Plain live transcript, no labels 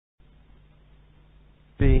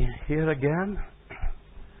be here again.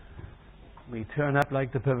 We turn up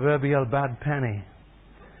like the proverbial bad penny.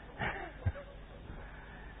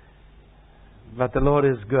 But the Lord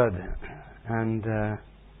is good. And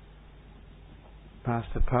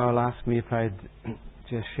Pastor Powell asked me if I'd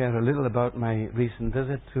just share a little about my recent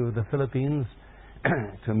visit to the Philippines,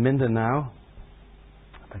 to Mindanao.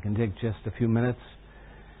 If I can take just a few minutes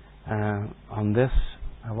on this.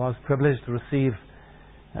 I was privileged to receive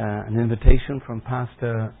an invitation from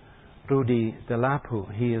Pastor Rudy Delapu.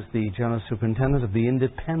 He is the General Superintendent of the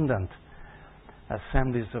Independent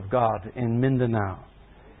Assemblies of God in Mindanao.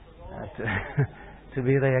 To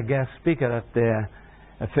be their guest speaker at their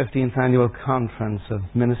 15th Annual Conference of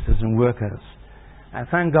Ministers and Workers. I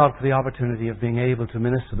thank God for the opportunity of being able to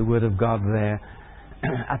minister the Word of God there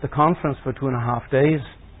at the conference for 2.5 days,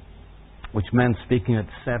 which meant speaking at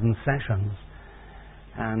 7 sessions.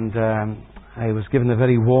 And I was given a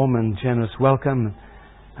very warm and generous welcome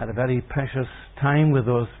at a very precious time with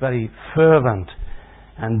those very fervent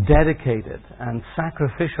and dedicated and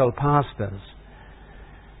sacrificial pastors.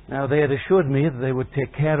 Now, they had assured me that they would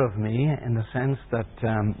take care of me in the sense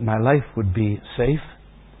that my life would be safe.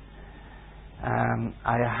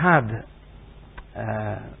 I had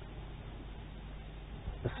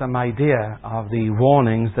some idea of the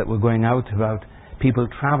warnings that were going out about people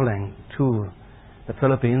traveling to the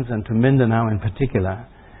Philippines and to Mindanao in particular.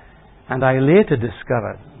 And I later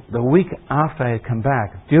discovered, the week after I had come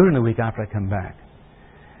back, during the week after I come back,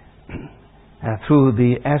 through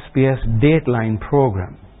the SBS Dateline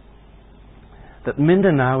program, that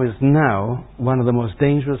Mindanao is now one of the most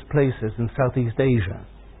dangerous places in Southeast Asia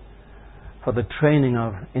for the training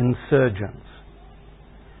of insurgents.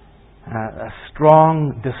 A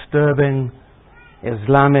strong, disturbing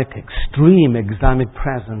extreme Islamic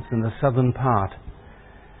presence in the southern part.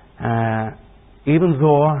 Even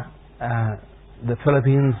though the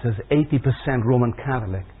Philippines is 80% Roman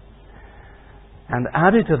Catholic. And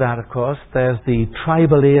added to that, of course, there's the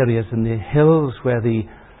tribal areas in the hills where the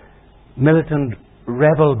militant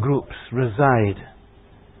rebel groups reside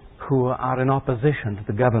who are in opposition to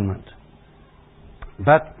the government.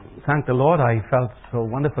 But, thank the Lord, I felt so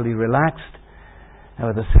wonderfully relaxed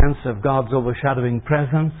with a sense of God's overshadowing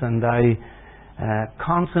presence, and I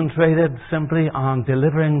concentrated simply on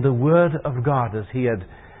delivering the Word of God as He had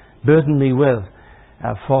burdened me with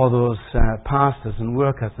for those pastors and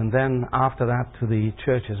workers, and then after that to the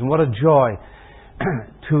churches. And what a joy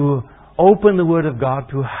to open the Word of God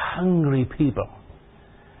to hungry people.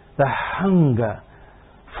 The hunger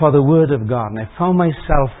for the Word of God. And I found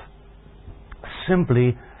myself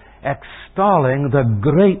simply extolling the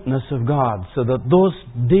greatness of God, so that those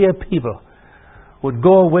dear people would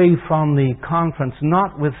go away from the conference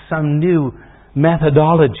not with some new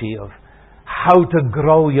methodology of how to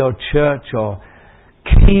grow your church or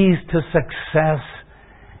keys to success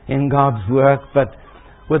in God's work, but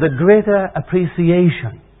with a greater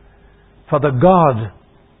appreciation for the God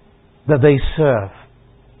that they serve,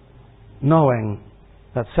 knowing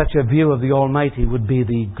that such a view of the Almighty would be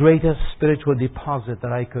the greatest spiritual deposit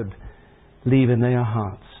that I could leave in their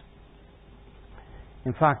hearts.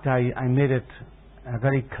 In fact, I made it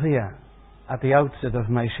very clear at the outset of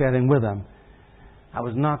my sharing with them. I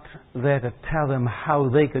was not there to tell them how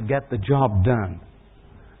they could get the job done.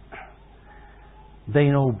 They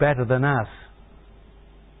know better than us.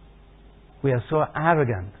 We are so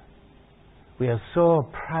arrogant. We are so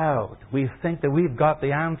proud. We think that we've got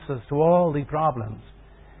the answers to all the problems.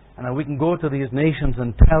 And that we can go to these nations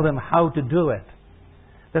and tell them how to do it.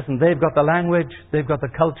 Listen, they've got the language, they've got the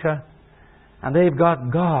culture, and they've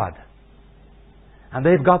got God. And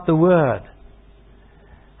they've got the Word.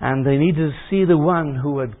 And they need to see the one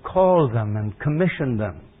who had called them and commissioned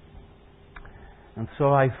them. And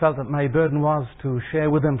so I felt that my burden was to share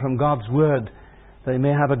with them from God's Word, that they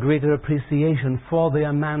may have a greater appreciation for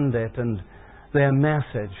their mandate and their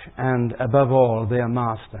message, and above all, their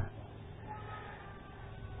Master.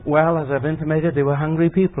 Well, as I've intimated, they were hungry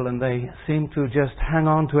people, and they seemed to just hang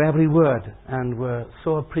on to every word and were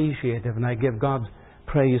so appreciative, and I give God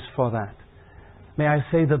praise for that. May I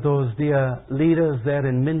say that those dear leaders there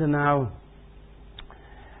in Mindanao,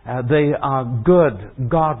 they are good,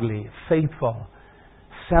 godly, faithful,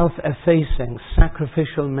 self-effacing,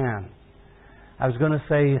 sacrificial men. I was going to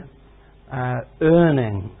say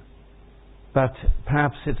earning, but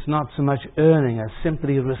perhaps it's not so much earning as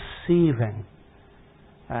simply receiving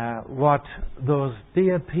what those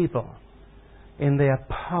dear people in their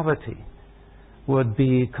poverty would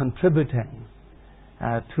be contributing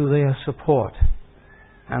to their support.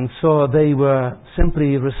 And so they were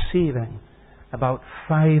simply receiving about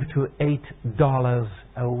 $5 to $8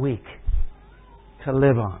 a week to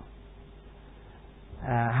live on.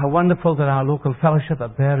 How wonderful that our local fellowship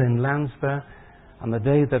up there in Landsborough, on the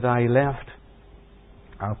day that I left,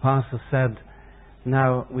 our pastor said,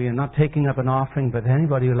 now we are not taking up an offering, but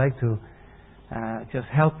anybody who would like to just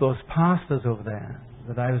help those pastors over there,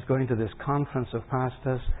 that I was going to this conference of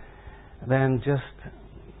pastors, then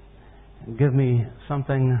just give me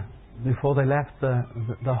something before they left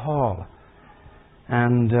the hall.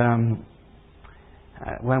 And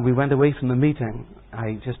when we went away from the meeting,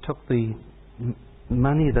 I just took the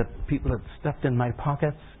money that people had stuffed in my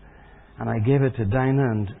pockets, and I gave it to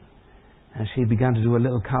Dinah, and she began to do a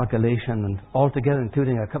little calculation, and altogether,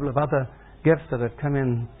 including a couple of other gifts that had come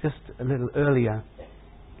in just a little earlier,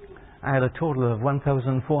 I had a total of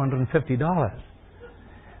 $1,450.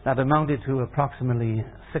 That amounted to approximately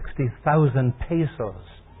 60,000 pesos.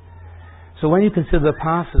 So when you consider the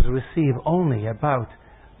pastors receive only about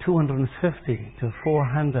 250 to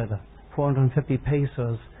 450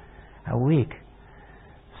 pesos a week,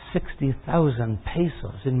 60,000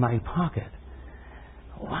 pesos in my pocket.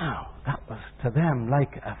 Wow, that was to them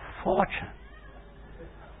like a fortune.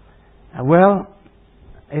 Well,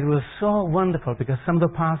 it was so wonderful because some of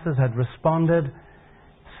the pastors had responded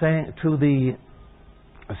saying to the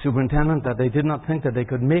superintendent that they did not think that they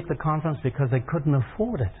could make the conference because they couldn't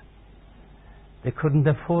afford it. They couldn't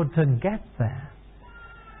afford to get there.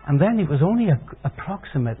 And then it was only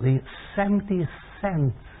approximately 70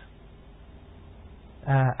 cents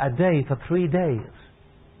a day for 3 days.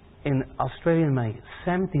 In Australian money,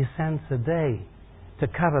 70 cents a day to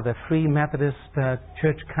cover the Free Methodist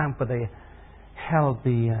church camp where they held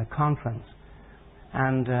the conference.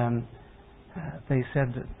 And they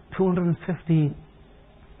said 250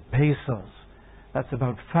 pesos. That's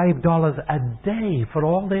about $5 a day for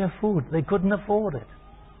all their food. They couldn't afford it.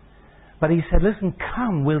 But he said, listen,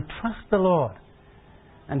 come, we'll trust the Lord.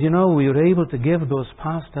 And you know, we were able to give those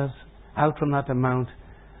pastors out from that amount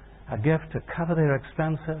a gift to cover their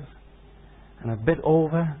expenses and a bit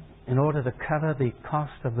over in order to cover the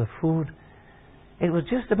cost of the food. It was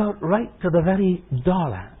just about right to the very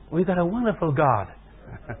dollar. We've got a wonderful God.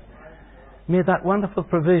 Made that wonderful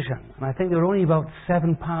provision. And I think there were only about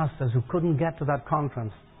 7 pastors who couldn't get to that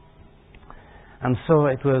conference. And so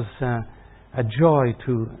it was a joy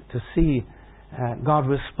to see God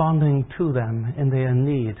responding to them in their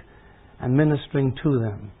need and ministering to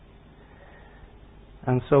them.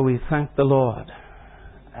 And so we thank the Lord.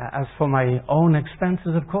 As for my own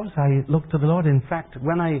expenses, of course, I looked to the Lord. In fact,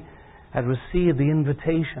 when I had received the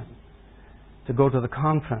invitation to go to the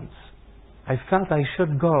conference, I felt I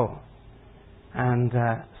should go, and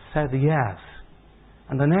said yes.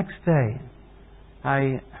 And the next day,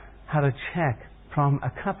 I had a check from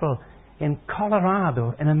a couple in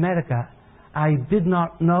Colorado, in America, I did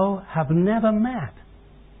not know, have never met.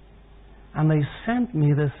 And they sent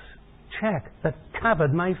me this check that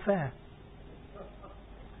covered my fare.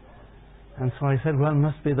 And so I said, well, it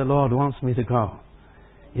must be the Lord wants me to go.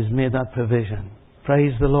 He's made that provision.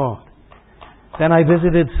 Praise the Lord. Then I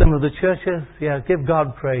visited some of the churches. Yeah, give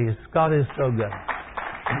God praise. God is so good.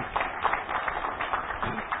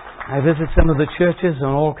 I visited some of the churches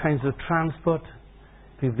on all kinds of transport.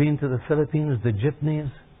 If you've been to the Philippines, the jeepneys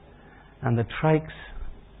and the trikes.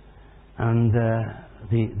 And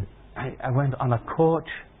I went on a coach.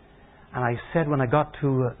 And I said when I got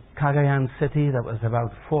to Cagayan City, that was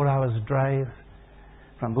about 4 hours drive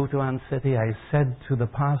from Butuan City, I said to the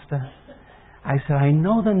pastor, I said, I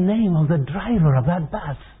know the name of the driver of that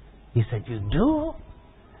bus. He said, you do?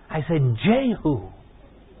 I said, Jehu.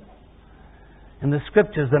 In the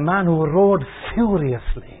scriptures, the man who rode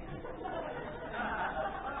furiously.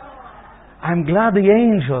 I'm glad the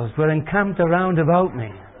angels were encamped around about me.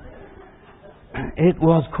 It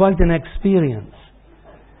was quite an experience.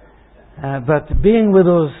 But being with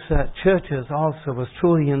those churches also was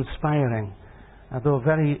truly inspiring, though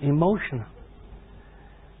very emotional.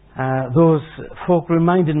 Those folk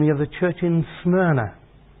reminded me of the church in Smyrna,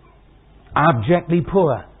 abjectly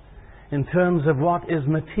poor in terms of what is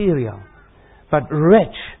material, but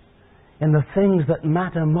rich in the things that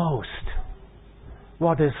matter most,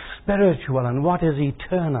 what is spiritual and what is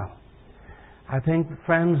eternal. I think,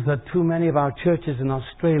 friends, that too many of our churches in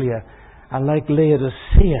Australia are like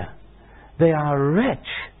Laodicea. They are rich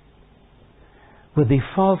with the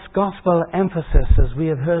false gospel emphasis, as we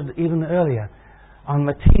have heard even earlier, on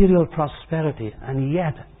material prosperity, and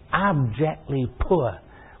yet abjectly poor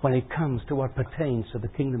when it comes to what pertains to the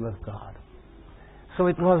kingdom of God. So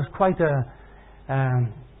it was quite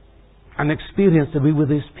an experience to be with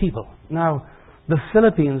these people. Now, the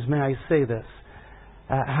Philippines, may I say this,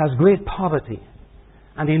 has great poverty.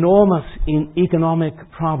 and enormous economic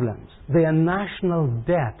problems. Their national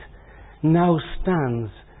debt now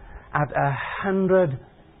stands at 100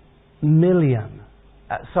 billion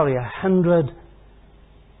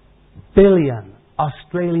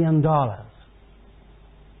Australian dollars.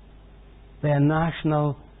 Their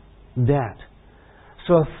national debt.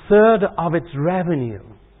 So a third of its revenue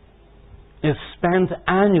is spent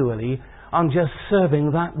annually on just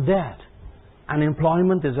serving that debt.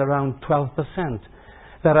 Unemployment is around 12%.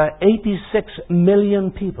 There are 86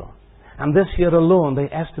 million people. And this year alone, they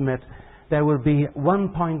estimate there will be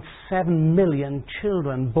 1.7 million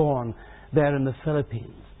children born there in the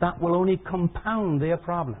Philippines. That will only compound their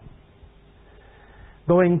problem.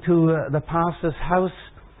 Going to the pastor's house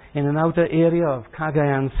in an outer area of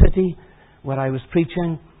Cagayan City, where I was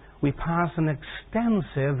preaching, we passed an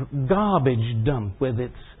extensive garbage dump with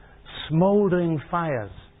its smouldering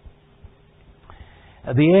fires.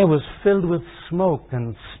 The air was filled with smoke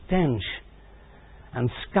and stench, and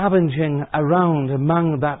scavenging around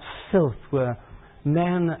among that filth were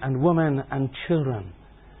men and women and children,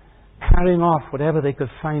 carrying off whatever they could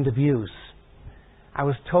find of use. I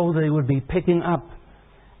was told they would be picking up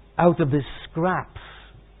out of the scraps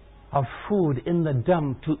of food in the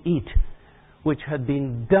dump to eat, which had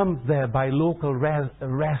been dumped there by local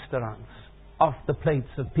restaurants off the plates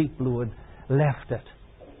of people who had left it.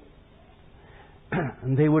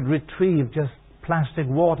 And they would retrieve just plastic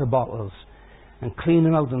water bottles and clean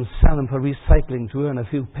them out and sell them for recycling to earn a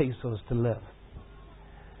few pesos to live.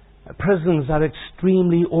 Prisons are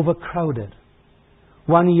extremely overcrowded.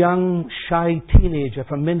 One young, shy teenager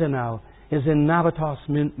from Mindanao is in Navatos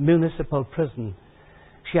Municipal Prison.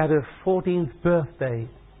 She had her 14th birthday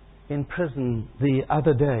in prison the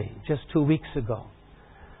other day, just 2 weeks ago.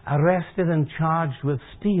 Arrested and charged with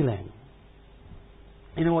stealing.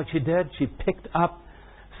 You know what she did? She picked up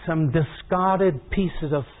some discarded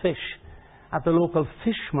pieces of fish at the local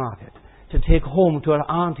fish market to take home to her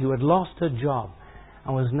auntie who had lost her job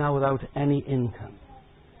and was now without any income.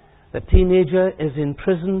 The teenager is in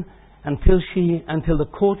prison until the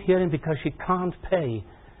court hearing because she can't pay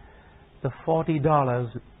the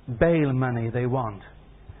 $40 bail money they want.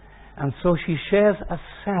 And so she shares a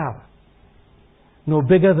cell, no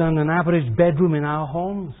bigger than an average bedroom in our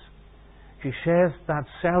homes. She shares that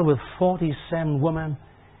cell with 47 women,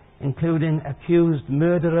 including accused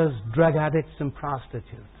murderers, drug addicts, and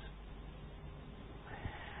prostitutes.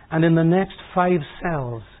 And in the next 5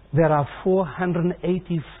 cells, there are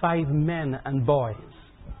 485 men and boys.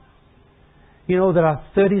 You know, there are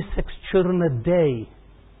 36 children a day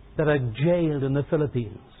that are jailed in the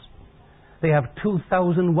Philippines. They have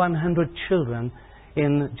 2,100 children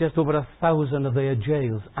in just over 1,000 of their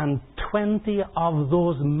jails. And 20 of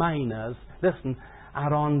those minors, listen,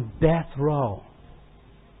 are on death row.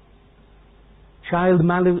 Child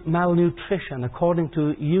malnutrition, according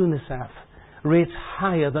to UNICEF, rates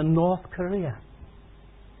higher than North Korea.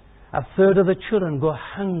 A third of the children go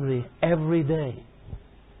hungry every day.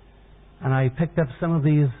 And I picked up some of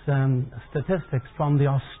these statistics from the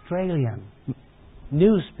Australian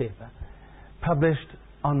newspaper, published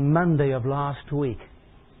on Monday of last week.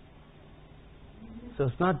 So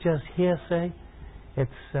it's not just hearsay,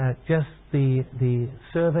 it's just the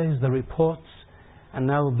surveys, the reports, and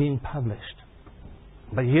now being published.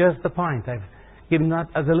 But here's the point. I've given that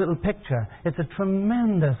as a little picture. It's a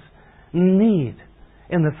tremendous need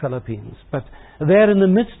in the Philippines. But there in the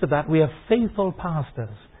midst of that, we have faithful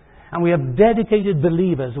pastors. And we have dedicated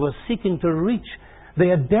believers who are seeking to reach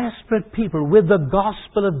their desperate people with the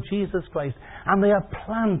gospel of Jesus Christ. And they are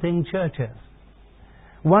planting churches.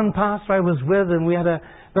 One pastor I was with, and we had a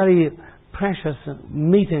very precious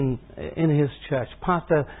meeting in his church.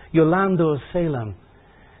 Pastor Yolando Salem.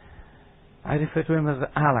 I refer to him as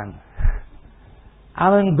Alan.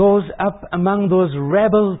 Alan goes up among those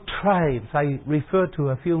rebel tribes I referred to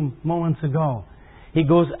a few moments ago. He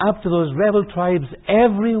goes up to those rebel tribes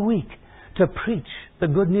every week to preach the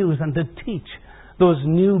good news and to teach those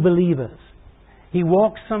new believers. He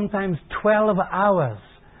walks sometimes 12 hours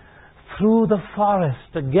through the forest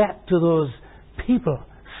to get to those people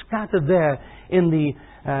scattered there in the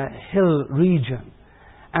hill region.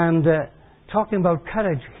 And talking about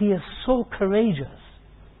courage, he is so courageous.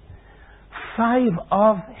 5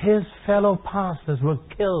 of his fellow pastors were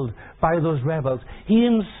killed by those rebels. He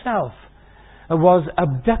himself was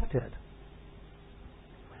abducted.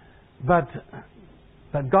 But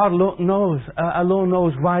God alone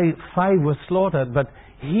knows why 5 were slaughtered, but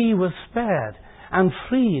he was spared and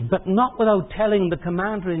freed, but not without telling the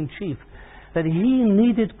commander-in-chief that he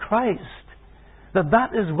needed Christ. That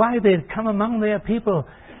is why they had come among their people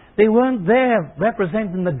They weren't there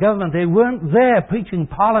representing the government. They weren't there preaching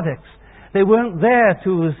politics. They weren't there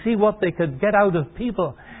to see what they could get out of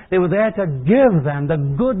people. They were there to give them the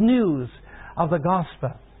good news of the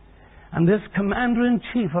gospel. And this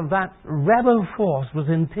commander-in-chief of that rebel force was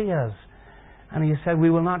in tears. And he said, "We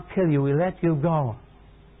will not kill you. We'll let you go."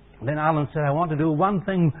 Then Alan said, "I want to do one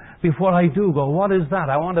thing before I do go." "What is that?"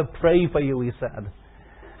 "I want to pray for you," he said.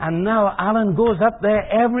 And now Alan goes up there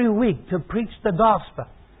every week to preach the gospel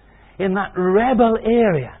in that rebel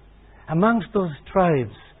area amongst those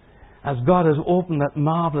tribes, as God has opened that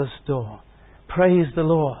marvelous door. Praise the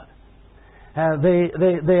Lord.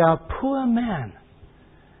 They are poor men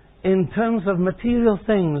in terms of material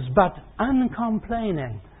things, but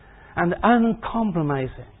uncomplaining and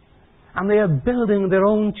uncompromising. And they are building their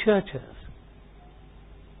own churches.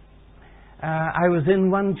 I was in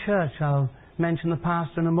one church. I'll mention the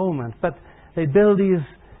pastor in a moment. But they build these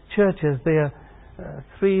churches. They are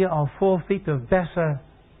 3 or 4 feet of better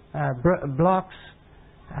blocks.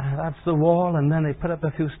 That's the wall. And then they put up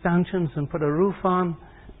a few stanchions and put a roof on.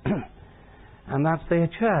 And that's their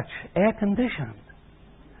church. Air conditioned.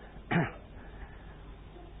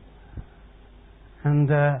 And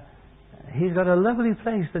he's got a lovely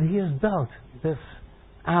place that he has built, this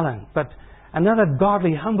Alan. But another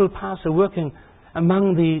godly, humble pastor working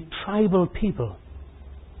among the tribal people,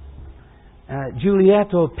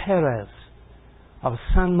 Giulietto Perez of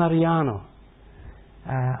San Mariano.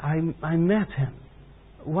 I met him.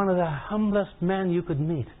 One of the humblest men you could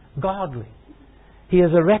meet. Godly. He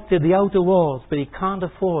has erected the outer walls, but he can't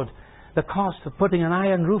afford the cost of putting an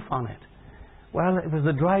iron roof on it. Well, it was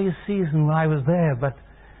the dry season when I was there, but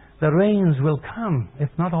the rains will come, if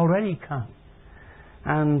not already come.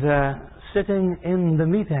 And sitting in the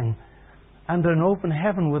meeting under an open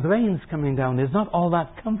heaven with rains coming down is not all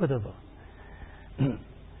that comfortable.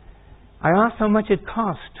 I asked how much it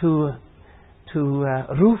cost to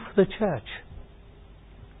roof the church.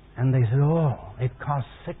 And they said, "Oh, it cost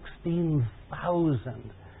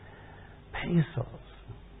 16,000 pesos.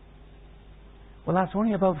 Well, that's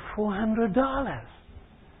only about $400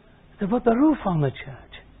 to put the roof on the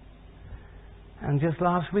church. And just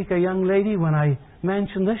last week, a young lady, when I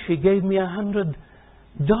mentioned this, she gave me $100.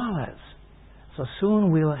 So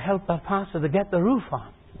soon we'll help that pastor to get the roof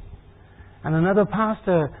on. And another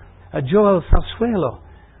pastor, Joel Sassuelo,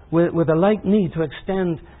 with a like need to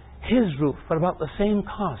extend his roof for about the same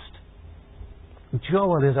cost.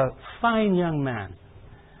 Joel is a fine young man.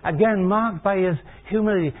 Again, marked by his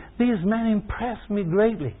humility. These men impress me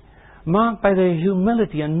greatly. Marked by their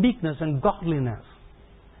humility and meekness and godliness.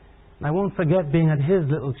 And I won't forget being at his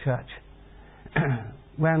little church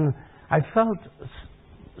when I felt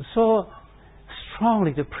so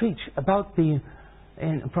strongly to preach about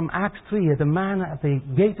from Acts 3, the man at the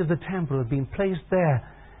gate of the temple had been placed there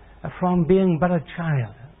from being but a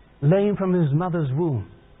child, lame from his mother's womb,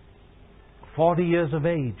 40 years of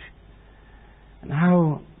age. And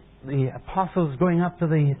how the apostles going up to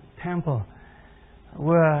the temple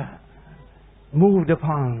were moved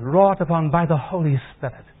upon, wrought upon by the Holy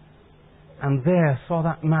Spirit. And there saw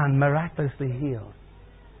that man miraculously healed.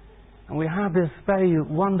 And we had this very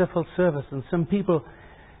wonderful service, and some people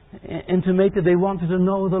intimated they wanted to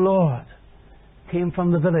know the Lord. Came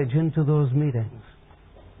from the village into those meetings.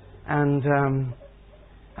 And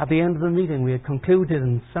at the end of the meeting we had concluded,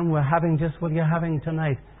 and some were having just what you're having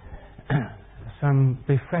tonight, some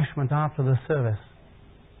refreshment after the service.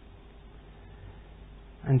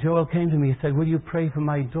 And Joel came to me and said, "Will you pray for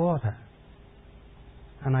my daughter?"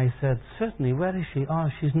 And I said, "Certainly. Where is she?" "Oh,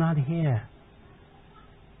 she's not here.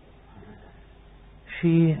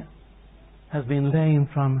 She has been lame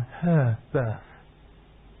from her birth.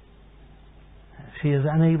 She is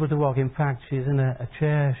unable to walk. In fact, she's in a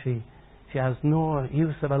chair. She has no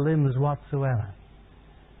use of her limbs whatsoever.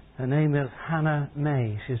 Her name is Hannah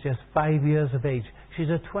May. She's just 5 years of age. She's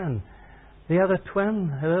a twin. The other twin,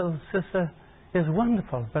 her little sister, is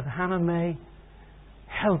wonderful. But Hannah May,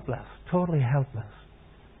 helpless, totally helpless."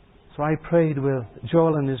 So I prayed with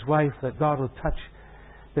Joel and his wife that God would touch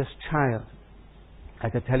this child. I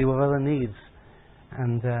could tell you of other needs.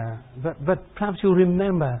 And but perhaps you'll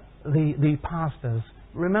remember the pastors.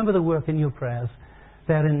 Remember the work in your prayers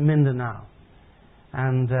there in Mindanao.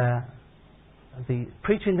 And the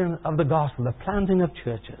preaching of the gospel, the planting of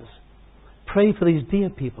churches. Pray for these dear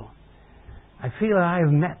people. I feel that I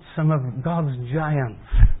have met some of God's giants.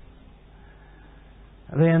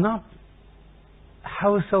 They are not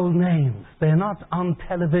household names. They are not on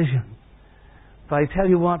television. But I tell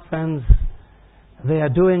you what, friends, they are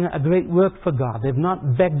doing a great work for God. They've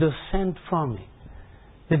not begged a cent from me.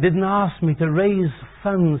 They didn't ask me to raise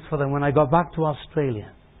funds for them when I got back to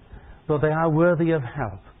Australia. though they are worthy of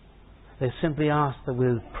help, they simply ask that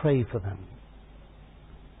we'll pray for them.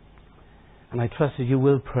 And I trust that you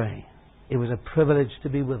will pray. It was a privilege to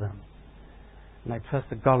be with them. And I trust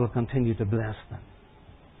that God will continue to bless them.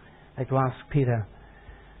 I'd like to ask Peter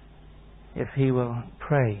if he will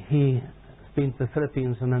pray. He has been to the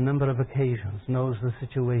Philippines on a number of occasions, knows the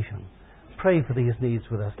situation. Pray for these needs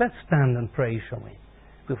with us. Let's stand and pray, shall we?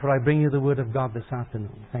 Before I bring you the Word of God this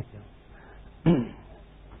afternoon. Thank you.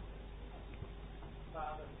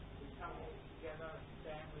 Father, we come together as a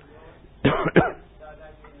family, Lord. Though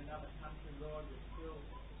they were in another country, Lord, we're still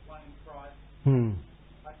one in Christ.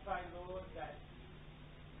 I pray, Lord, that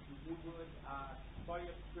you would, by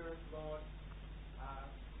your Spirit, Lord,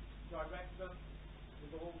 direct them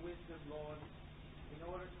with all wisdom, Lord, in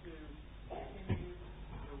order to continue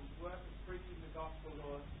the work of preaching the gospel,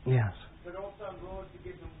 Lord. Yes. But also, Lord, to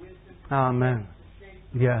give them wisdom. Amen.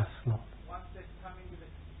 Yes, Lord. Once they're coming to the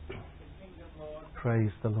kingdom, Lord.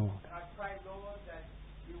 Praise the Lord. And I pray, Lord, that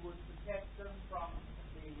you would protect them from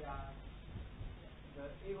the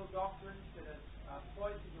evil doctrines that are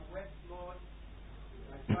poisoning the West, Lord.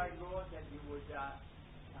 I pray, Lord, that you would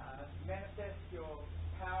manifest your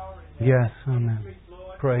power in their ministries,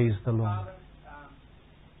 Lord. Praise the Lord. Father,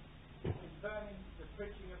 confirming the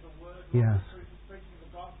preaching of the word, Lord, yes. preaching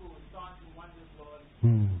the gospel with signs and wonders, Lord.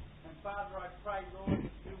 And Father, I pray, Lord,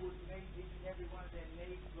 that you would meet each and every one of their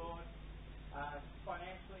needs, Lord,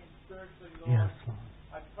 financially and spiritually, Lord. Yes, Lord.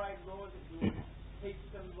 I pray, Lord, that you would teach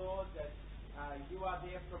them, Lord, that you are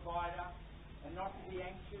their provider, and not to be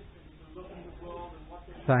anxious and to look at the world and what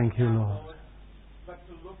they're doing. Thank you, now, Lord. But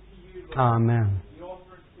to look to you, Lord. Amen. The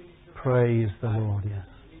author and finisher of Praise the Lord, yes.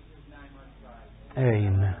 In Jesus' name I pray.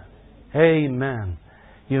 Amen. Amen.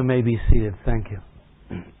 You may be seated. Thank you.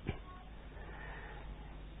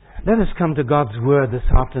 Let us come to God's Word this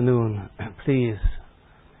afternoon, please.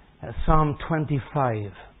 Psalm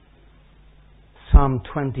 25. Psalm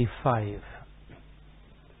 25.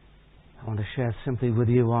 I want to share simply with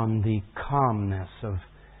you on the calmness of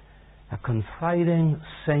a confiding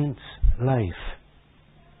saint's life.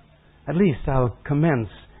 At least I'll commence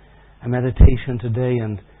a meditation today,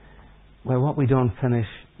 and what we don't finish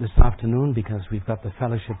this afternoon because we've got the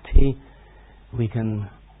fellowship tea, we can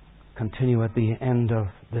continue at the end of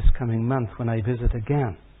this coming month when I visit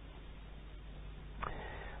again.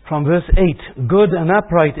 From verse 8, good and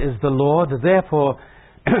upright is the Lord, therefore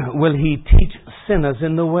will He teach sinners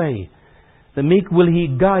in the way. The meek will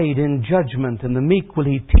He guide in judgment, and the meek will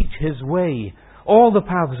He teach His way. All the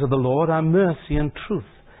paths of the Lord are mercy and truth,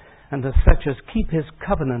 and to such as keep His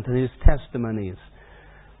covenant and His testimonies.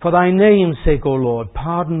 For thy name's sake, O Lord,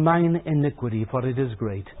 pardon mine iniquity, for it is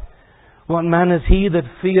great. What man is he that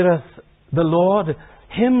feareth the Lord?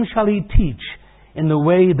 Him shall He teach in the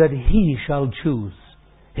way that he shall choose.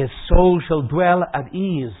 His soul shall dwell at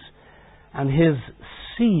ease, and his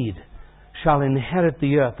seed shall inherit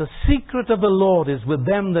the earth. The secret of the Lord is with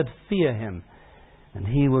them that fear Him, and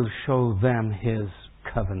He will show them His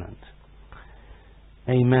covenant.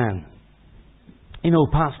 Amen. You know,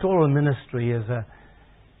 pastoral ministry is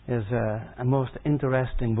a most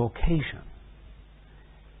interesting vocation.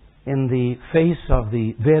 In the face of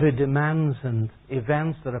the varied demands and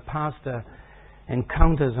events that a pastor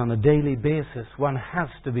encounters on a daily basis, one has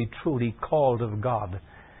to be truly called of God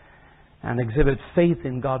and exhibit faith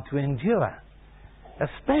in God to endure,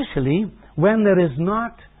 especially when there is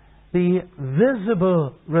not the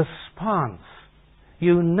visible response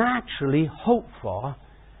you naturally hope for.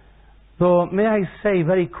 Though, may I say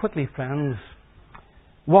very quickly, friends,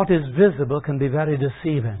 what is visible can be very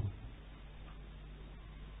deceiving.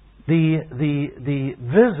 The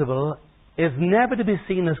visible is never to be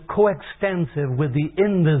seen as coextensive with the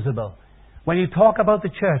invisible. When you talk about the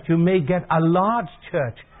church, you may get a large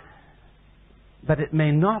church, but it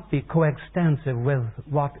may not be coextensive with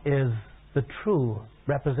what is the true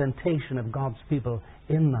representation of God's people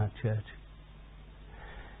in that church.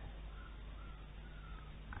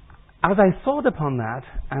 As I thought upon that,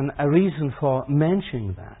 and a reason for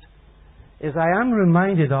mentioning that, is I am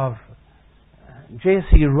reminded of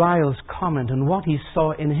J.C. Ryle's comment on what he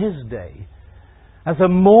saw in his day as a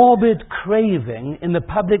morbid craving in the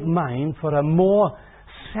public mind for a more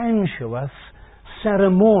sensuous,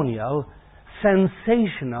 ceremonial,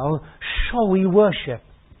 sensational, showy worship.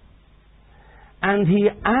 And he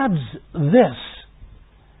adds this,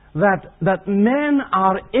 that men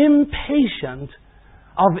are impatient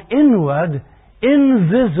of inward,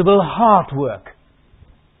 invisible heart work.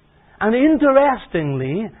 And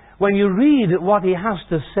interestingly, when you read what he has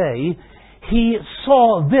to say, he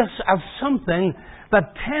saw this as something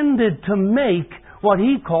that tended to make what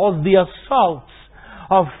he calls the assaults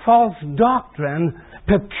of false doctrine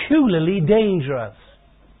peculiarly dangerous.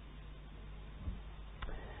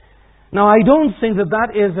 Now, I don't think that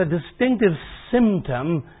that is a distinctive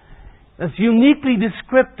symptom that's uniquely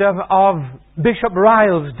descriptive of Bishop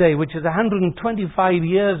Ryle's day, which is 125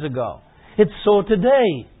 years ago. It's so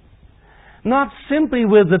today. Not simply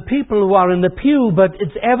with the people who are in the pew, but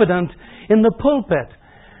it's evident in the pulpit.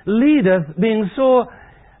 Leaders being so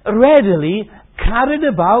readily carried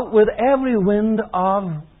about with every wind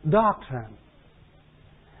of doctrine.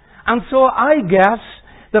 And so I guess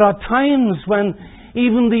there are times when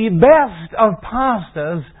even the best of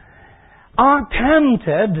pastors are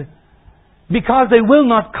tempted, because they will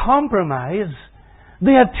not compromise,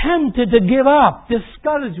 they are tempted to give up.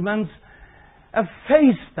 Discouragements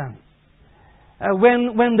face them.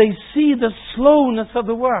 When they see the slowness of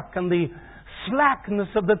the work and the slackness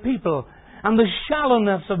of the people and the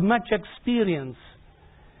shallowness of much experience,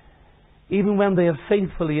 even when they have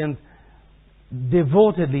faithfully and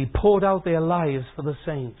devotedly poured out their lives for the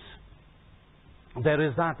saints. There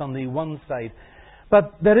is that on the one side.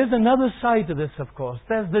 But there is another side to this, of course.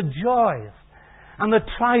 There's the joys and the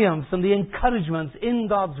triumphs and the encouragements in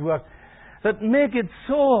God's work that make it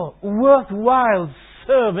so worthwhile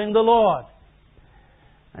serving the Lord.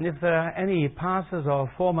 And if there are any pastors or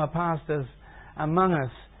former pastors among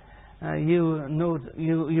us,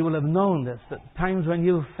 you will have known this, that times when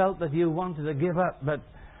you felt that you wanted to give up, but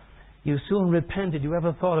you soon repented, you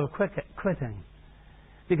ever thought of quitting.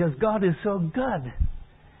 Because God is so good.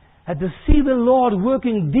 And to see the Lord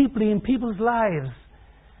working deeply in people's lives,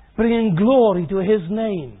 bringing glory to His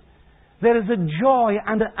name. There is a joy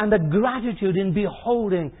and a gratitude in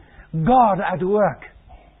beholding God at work.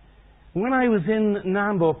 When I was in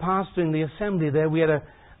Nambo pastoring the assembly there, we had a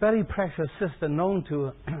very precious sister known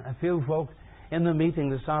to a few folk in the meeting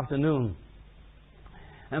this afternoon.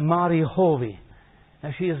 Mari Hovey.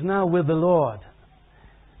 She is now with the Lord.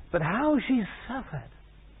 But how she suffered.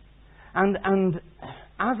 And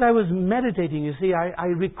as I was meditating, you see, I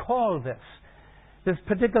recall this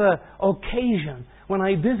particular occasion when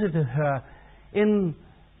I visited her in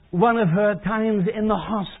one of her times in the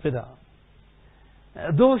hospital.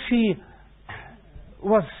 Though she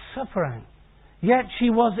was suffering, yet she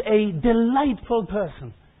was a delightful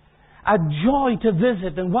person, a joy to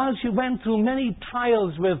visit. And while she went through many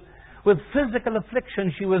trials with physical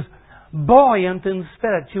affliction, she was buoyant in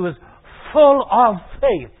spirit. She was full of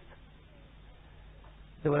faith.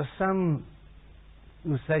 There were some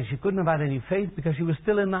who said she couldn't have had any faith because she was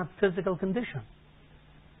still in that physical condition.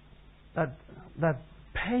 That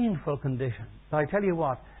painful condition. But I tell you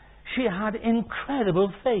what, she had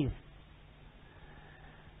incredible faith.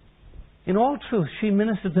 In all truth, she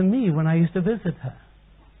ministered to me when I used to visit her.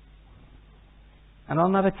 And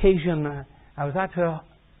on that occasion, I was at her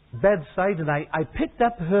bedside and I picked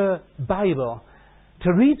up her Bible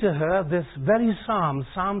to read to her this very psalm,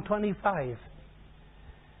 Psalm 25.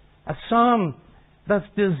 A psalm that's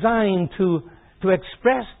designed to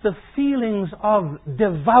express the feelings of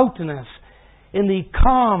devoutness in the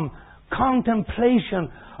calm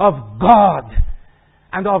contemplation of God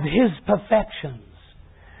and of His perfections.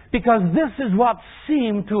 Because this is what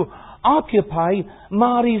seemed to occupy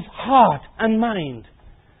Mari's heart and mind.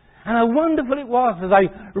 And how wonderful it was as I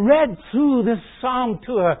read through this psalm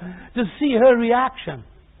to her to see her reaction.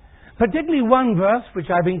 Particularly one verse, which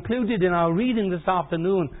I've included in our reading this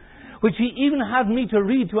afternoon, which he even had me to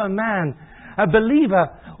read to a man, a believer,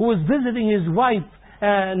 who was visiting his wife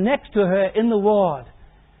next to her in the ward.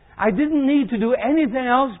 I didn't need to do anything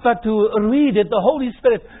else but to read it. The Holy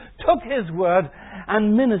Spirit took His word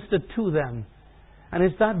and ministered to them. And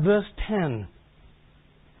it's that verse 10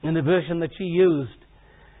 in the version that she used.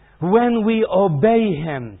 When we obey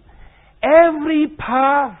Him, every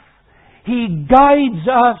path He guides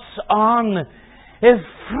us on is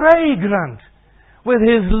fragrant with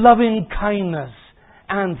His loving kindness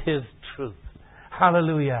and His truth.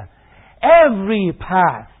 Hallelujah. Every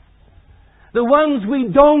path. The ones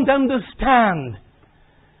we don't understand.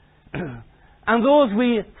 And those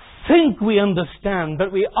we think we understand,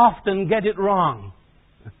 but we often get it wrong.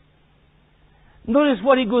 Notice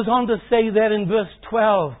what he goes on to say there in verse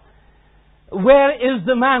 12. Where is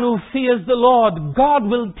the man who fears the Lord? God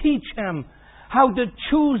will teach him how to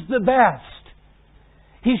choose the best.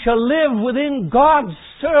 He shall live within God's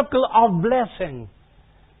circle of blessing.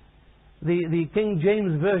 The King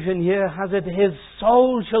James Version here has it, his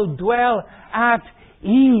soul shall dwell at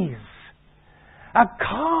ease. A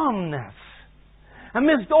calmness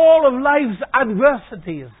amidst all of life's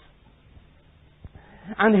adversities.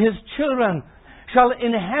 And his children shall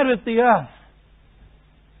inherit the earth.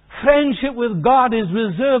 Friendship with God is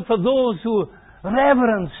reserved for those who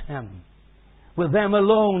reverence Him. With them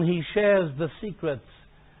alone He shares the secrets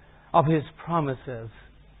of His promises.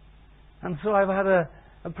 And so I've had a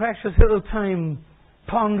precious little time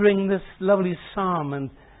pondering this lovely psalm, and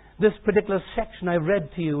this particular section I've read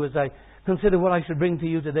to you as I consider what I should bring to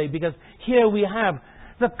you today, because here we have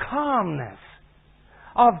the calmness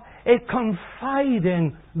of a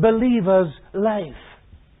confiding believer's life.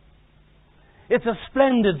 It's a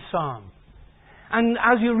splendid psalm. And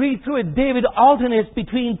as you read through it, David alternates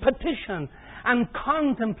between petition and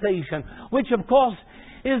contemplation, which of course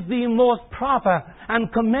is the most proper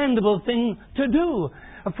and commendable thing to do.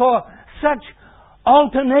 For such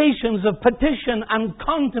alternations of petition and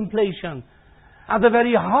contemplation are the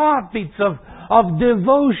very heartbeats of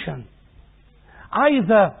devotion.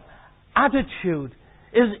 Either attitude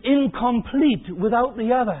is incomplete without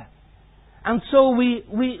the other. And so we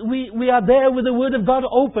are there with the Word of God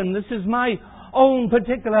open. This is my own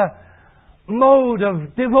particular mode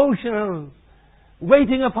of devotional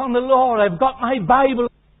waiting upon the Lord. I've got my Bible,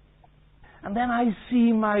 and then I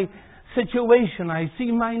see my situation, I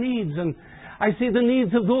see my needs, and I see the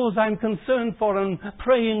needs of those I'm concerned for and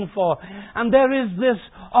praying for. And there is this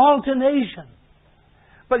alternation.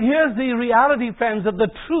 But here's the reality, friends, of the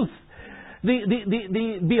truth.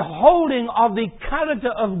 The beholding of the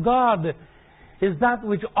character of God is that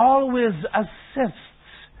which always assists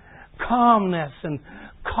calmness and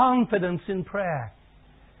confidence in prayer.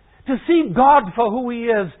 To see God for who He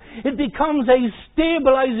is, it becomes a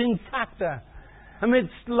stabilizing factor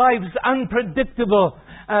amidst life's unpredictable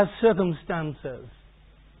circumstances.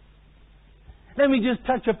 Let me just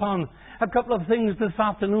touch upon a couple of things this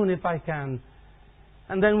afternoon, if I can,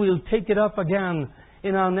 and then we'll take it up again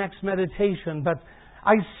in our next meditation. But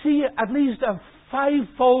I see at least a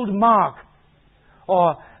fivefold mark,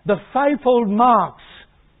 or the fivefold marks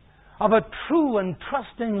of a true and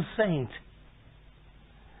trusting saint.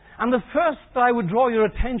 And the first that I would draw your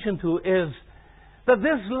attention to is that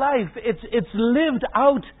this life, it's lived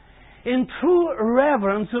out in true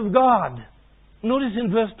reverence of God. Notice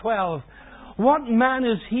in verse 12, what man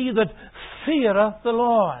is he that feareth the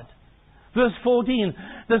Lord? Verse 14,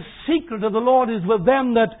 the secret of the Lord is with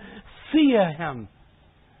them that fear Him.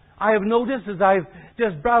 I have noticed as I've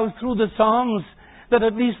just browsed through the Psalms that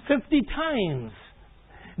at least 50 times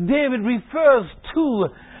David refers to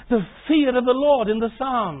the fear of the Lord in the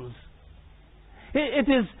Psalms. It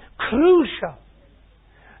is crucial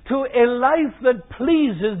to a life that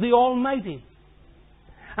pleases the Almighty.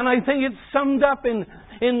 And I think it's summed up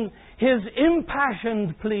in his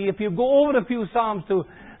impassioned plea. If you go over a few Psalms to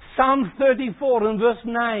Psalm 34 and verse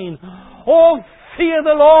 9. Oh, fear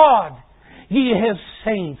the Lord, ye His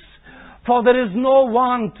saints, for there is no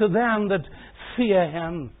want to them that fear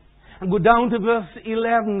Him. And go down to verse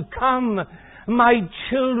 11. Come, my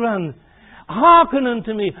children, hearken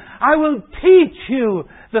unto me. I will teach you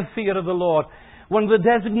the fear of the Lord. One of the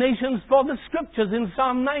designations for the Scriptures in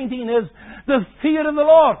Psalm 19 is the fear of the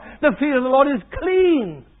Lord. The fear of the Lord is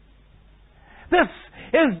clean. This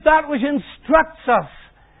is that which instructs us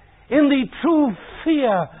in the true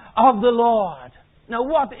fear of the Lord. Now,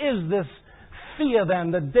 what is this fear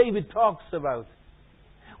then that David talks about?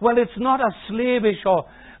 Well, it's not a slavish or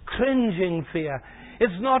cringing fear.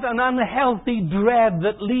 It's not an unhealthy dread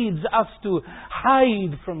that leads us to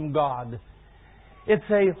hide from God. It's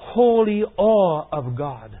a holy awe of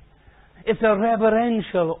God. It's a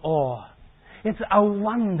reverential awe. It's a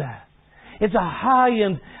wonder. It's a high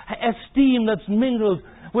and esteem that's mingled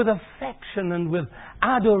with affection and with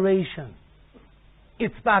adoration.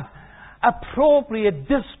 It's that appropriate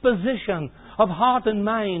disposition of heart and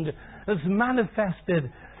mind that's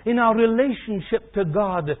manifested in our relationship to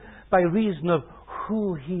God by reason of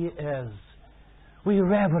who He is. We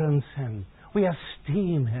reverence Him. We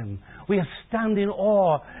esteem Him. We stand in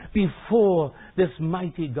awe before this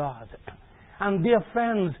mighty God. And dear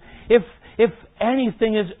friends, if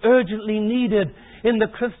anything is urgently needed in the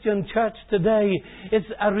Christian church today, it's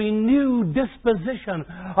a renewed disposition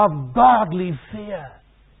of godly fear.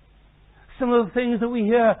 Some of the things that we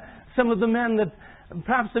hear, some of the men that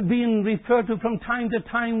perhaps have been referred to from time to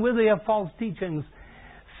time with their false teachings,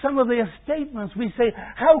 some of their statements, we say,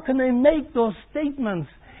 how can they make those statements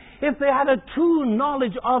if they had a true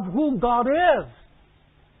knowledge of who God is?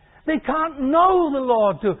 They can't know the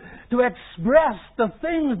Lord to express the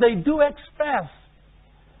things they do express.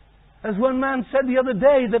 As one man said the other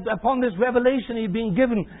day, that upon this revelation he'd been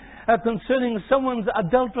given concerning someone's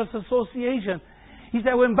adulterous association, he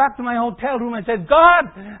said, I went back to my hotel room and said, God,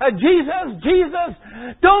 Jesus,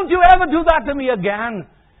 don't you ever do that to me again.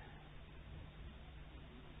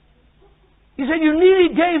 He said, you nearly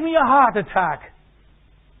gave me a heart attack.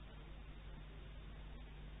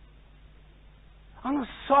 on a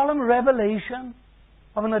solemn revelation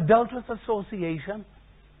of an adulterous association,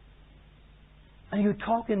 and you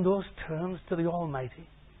talk in those terms to the Almighty.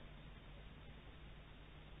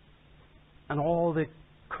 And all the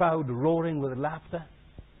crowd roaring with laughter.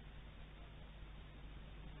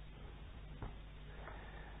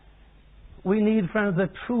 We need, friends, the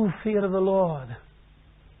true fear of the Lord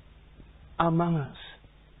among us.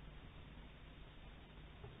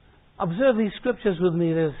 Observe these scriptures with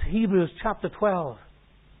me. There's Hebrews chapter 12.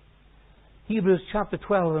 Hebrews chapter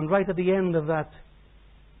 12, and right at the end of that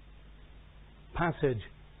passage,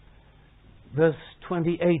 verse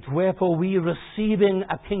 28, wherefore we receiving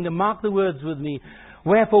a kingdom, mark the words with me,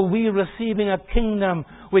 wherefore we receiving a kingdom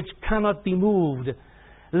which cannot be moved,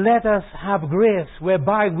 let us have grace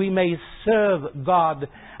whereby we may serve God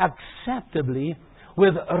acceptably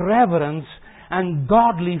with reverence and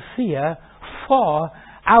godly fear, for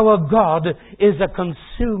our God is a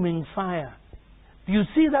consuming fire. Do you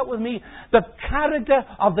see that with me? The character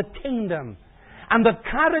of the kingdom and the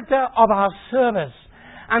character of our service,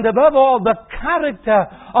 and above all, the character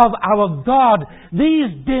of our God,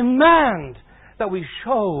 these demand that we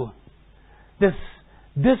show this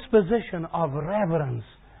disposition of reverence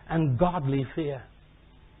and godly fear.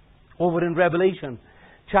 Over in Revelation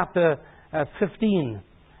chapter 15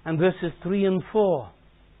 and verses 3 and 4.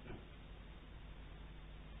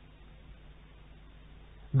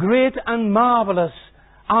 Great and marvelous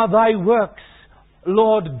are thy works,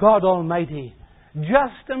 Lord God Almighty.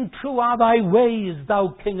 Just and true are thy ways,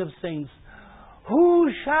 thou King of saints. Who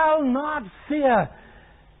shall not fear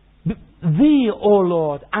thee, O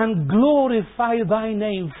Lord, and glorify thy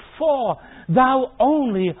name? For thou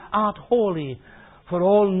only art holy. For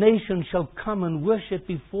all nations shall come and worship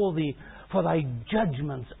before thee, for thy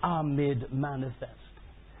judgments are made manifest.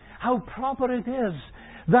 How proper it is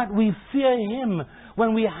that we fear Him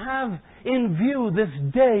when we have in view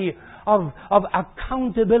this day of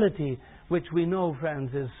accountability, which we know,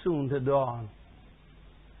 friends, is soon to dawn.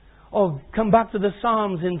 Or come back to the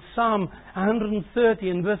Psalms in Psalm 130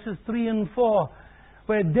 in verses 3 and 4,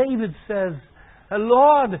 where David says,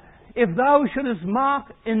 Lord, if thou shouldest mark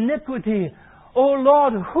iniquity, O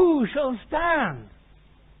Lord, who shall stand?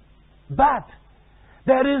 But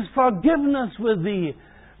there is forgiveness with thee,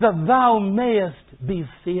 that thou mayest be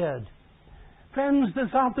feared. Friends,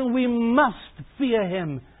 this afternoon we must fear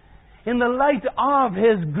Him in the light of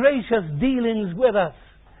His gracious dealings with us.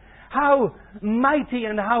 How mighty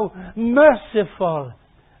and how merciful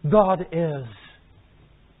God is.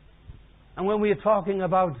 And when we are talking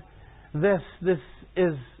about this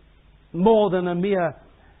is more than a mere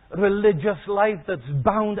religious life that's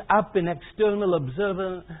bound up in external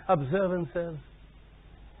observances.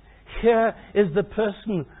 Here is the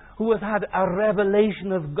person who has had a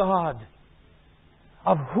revelation of God,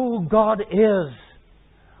 of who God is,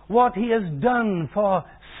 what He has done for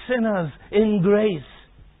sinners in grace.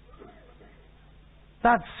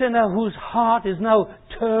 That sinner whose heart is now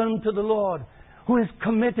turned to the Lord, who is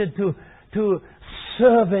committed to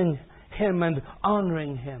serving Him and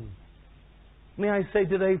honoring Him. May I say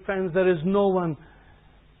today, friends, there is no one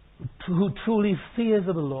who truly fears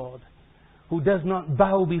of the Lord, who does not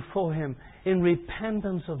bow before Him in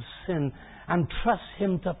repentance of sin and trust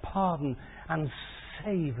Him to pardon and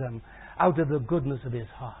save them out of the goodness of His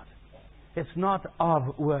heart. It's not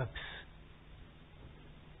of works.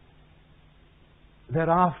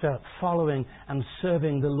 Thereafter, following and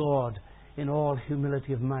serving the Lord in all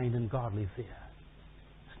humility of mind and godly fear.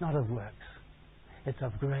 It's not of works. It's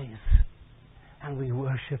of grace. And we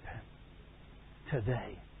worship Him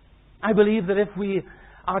today. I believe that if we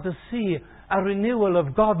are to see a renewal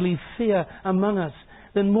of godly fear among us,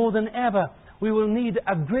 then more than ever we will need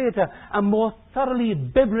a greater and more thoroughly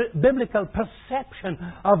biblical perception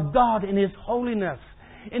of God in His holiness,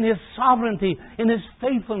 in His sovereignty, in His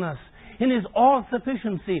faithfulness, in His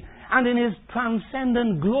all-sufficiency, and in His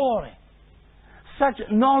transcendent glory. Such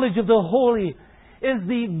knowledge of the holy is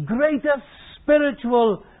the greatest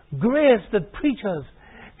spiritual grace that preachers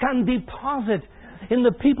can deposit in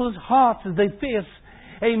the people's hearts as they face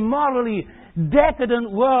a morally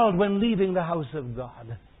decadent world when leaving the house of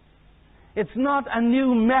God. It's not a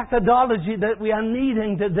new methodology that we are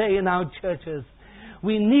needing today in our churches.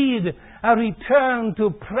 We need a return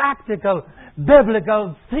to practical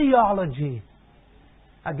biblical theology,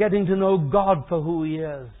 a getting to know God for who He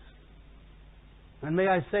is. And may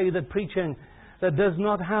I say that preaching that does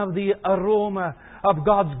not have the aroma of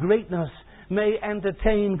God's greatness may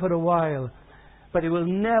entertain for a while, but it will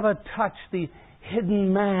never touch the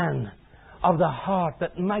hidden man of the heart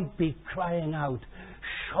that might be crying out,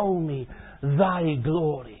 show me thy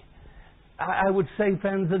glory. I would say,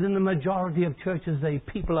 friends, that in the majority of churches today,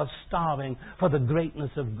 people are starving for the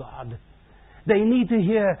greatness of God. They need to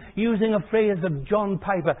hear, using a phrase of John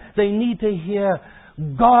Piper, they need to hear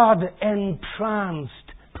God-entranced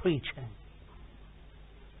preaching.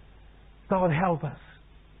 God help us,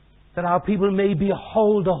 that our people may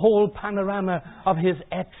behold the whole panorama of His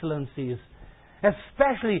excellencies,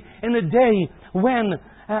 especially in a day when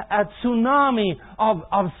a tsunami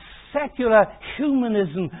of secular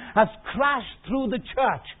humanism has crashed through the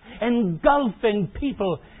church, engulfing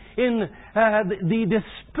people in the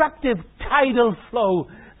destructive tidal flow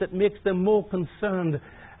that makes them more concerned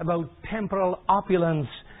about temporal opulence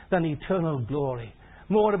than eternal glory,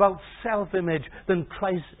 more about self-image than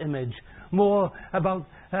Christ's image, more about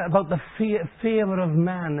the fear of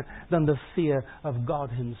man than the fear of God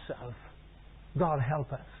Himself. God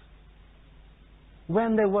help us.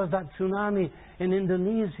 When there was that tsunami in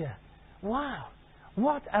Indonesia, wow,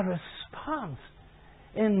 what a response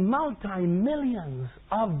in multi-millions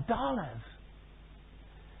of dollars.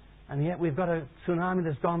 And yet we've got a tsunami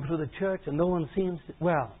that's gone through the church and no one seems to...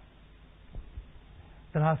 Well,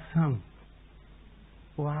 there are some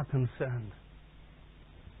who are concerned.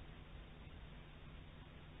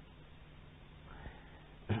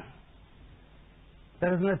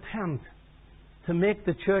 There is an attempt to make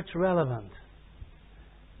the church relevant,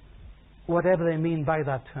 whatever they mean by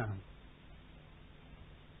that term.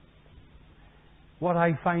 What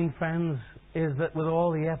I find, friends, is that with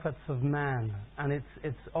all the efforts of man, and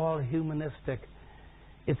it's all humanistic,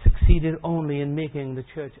 it succeeded only in making the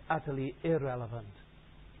church utterly irrelevant.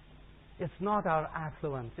 It's not our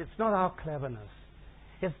affluence, it's not our cleverness,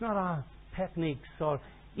 it's not our techniques or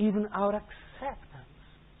even our acceptance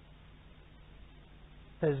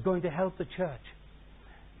that is going to help the church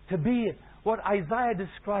to be what Isaiah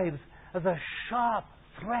describes as a sharp,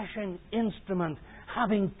 threshing instrument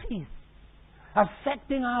having teeth,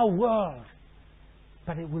 affecting our world.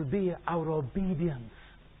 But it will be our obedience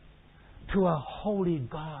to a holy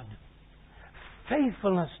God,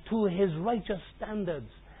 faithfulness to His righteous standards,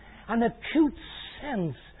 an acute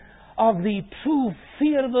sense of the true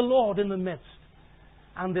fear of the Lord in the midst,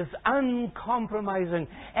 and this uncompromising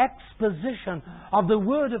exposition of the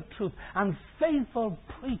word of truth and faithful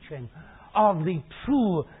preaching of the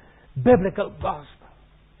true biblical gospel.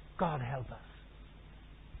 God help us.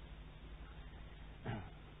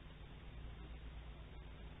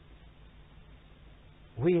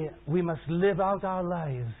 We must live out our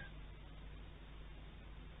lives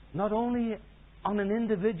not only on an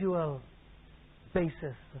individual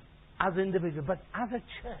basis, as individuals, but as a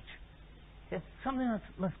church. It's something that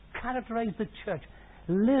must characterize the church,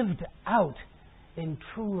 lived out in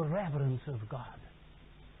true reverence of God.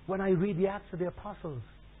 When I read the Acts of the Apostles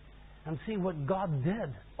and see what God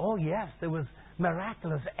did, oh yes, there was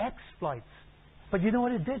miraculous exploits. But you know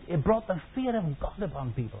what it did? It brought the fear of God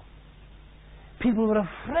upon people. People were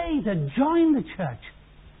afraid to join the church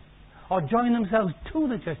or join themselves to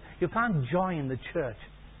the church. You can't join the church.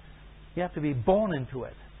 You have to be born into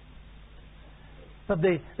it. But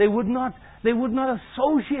they would not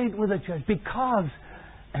associate with the church because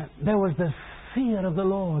there was the fear of the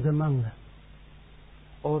Lord among them.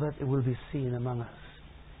 Oh, that it will be seen among us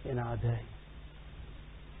in our day.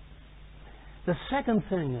 The second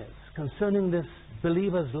thing is concerning this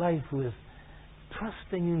believer's life who is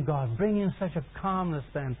trusting in God, bringing such a calmness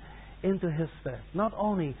then into his spirit. Not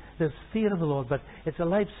only this fear of the Lord, but it's a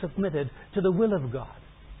life submitted to the will of God.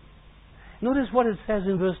 Notice what it says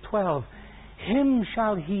in verse 12. Him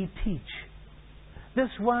shall he teach. This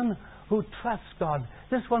one who trusts God,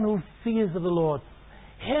 this one who fears of the Lord,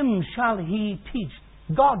 him shall he teach.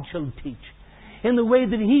 God shall teach in the way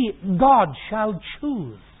that God shall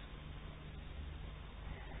choose.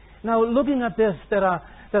 Now, looking at this, there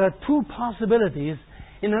are two possibilities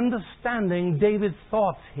in understanding David's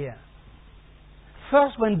thoughts here.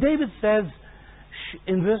 First, when David says,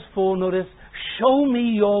 in verse 4, notice, show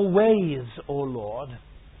me your ways, O Lord.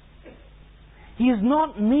 He is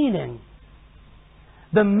not meaning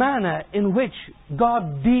the manner in which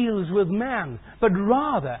God deals with man, but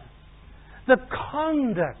rather the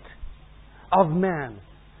conduct of man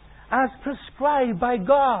as prescribed by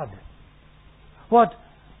God. What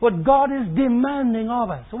God is demanding of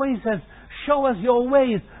us. So when He says, show us your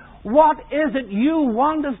ways, what is it you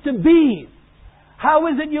want us to be? How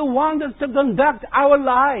is it you want us to conduct our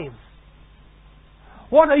lives?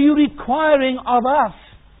 What are you requiring of us?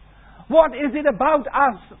 What is it about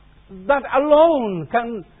us that alone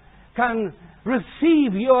can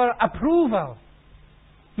receive your approval,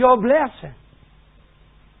 your blessing?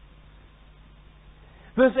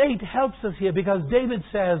 Verse 8 helps us here because David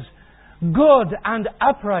says, good and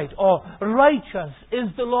upright or righteous is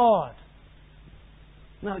the Lord.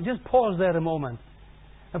 Now, just pause there a moment.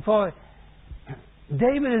 For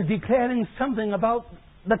David is declaring something about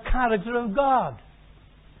the character of God.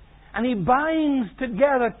 And he binds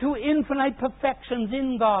together two infinite perfections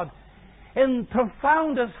in God in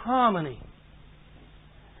profoundest harmony.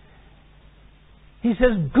 He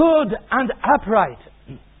says, good and upright,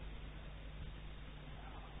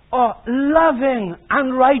 or loving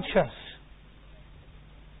and righteous.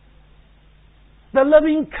 The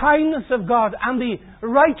loving kindness of God and the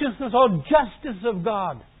righteousness or justice of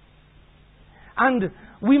God. And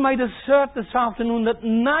we might assert this afternoon that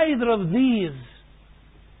neither of these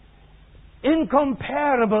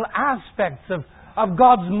incomparable aspects of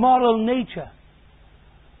God's moral nature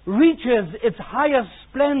reaches its highest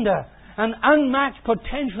splendor and unmatched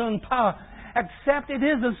potential and power, except it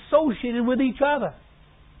is associated with each other.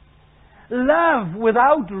 Love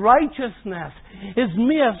without righteousness is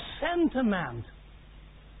mere sentiment,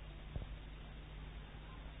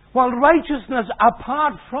 while righteousness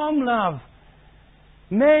apart from love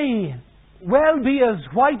may well be as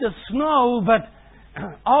white as snow,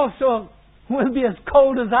 but also will be as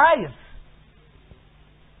cold as ice.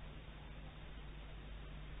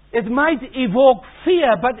 It might evoke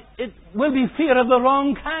fear, but it will be fear of the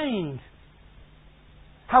wrong kind.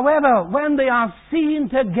 However, when they are seen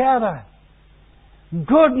together,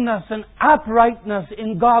 goodness and uprightness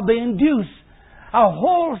in God, they induce a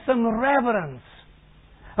wholesome reverence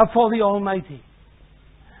for the Almighty.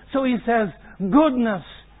 So he says, goodness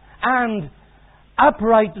and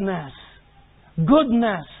uprightness,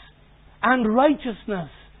 goodness and righteousness,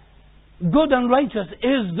 good and righteous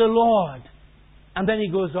is the Lord. And then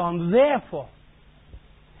he goes on, therefore,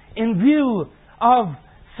 in view of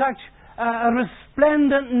such a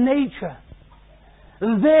resplendent nature,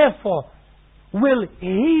 therefore will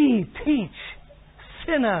he teach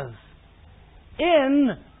sinners in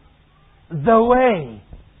the way.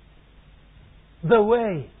 The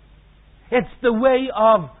way. It's the way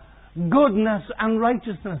of goodness and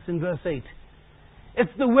righteousness in verse 8.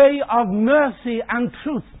 It's the way of mercy and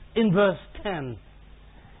truth in verse 10.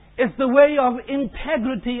 It's the way of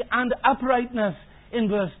integrity and uprightness in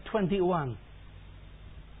verse 21.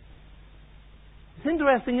 It's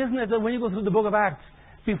interesting, isn't it, that when you go through the book of Acts,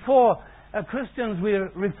 before Christians were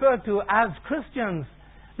referred to as Christians,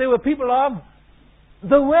 they were people of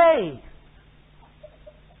the way.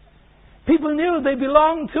 People knew they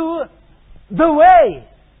belonged to the way.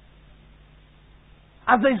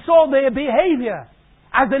 As they saw their behavior,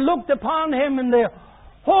 as they looked upon him in their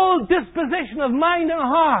whole disposition of mind and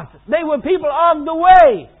heart, they were people of the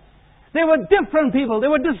way. They were different people. They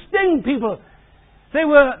were distinct people. They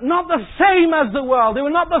were not the same as the world. They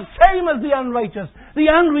were not the same as the unrighteous, the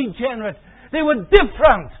unregenerate. They were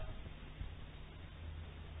different.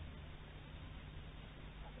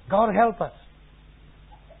 God help us.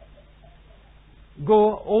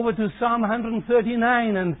 Go over to Psalm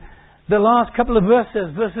 139 and the last couple of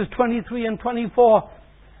verses, verses 23 and 24,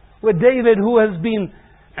 where David, who has been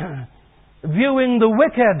viewing the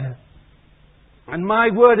wicked, and my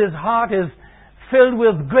word, his heart is filled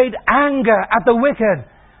with great anger at the wicked,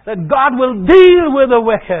 that God will deal with the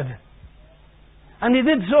wicked. And he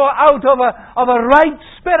did so out of a right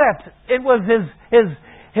spirit. It was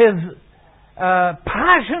his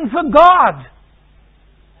passion for God.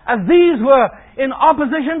 As these were in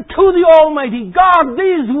opposition to the Almighty God,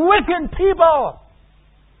 these wicked people.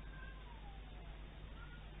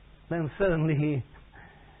 Then suddenly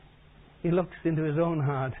he looks into his own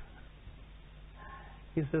heart.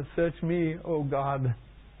 He says, search me, O God,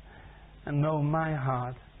 and know my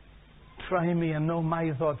heart. Try me and know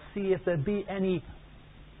my thoughts. See if there be any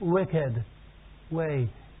wicked way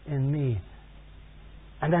in me.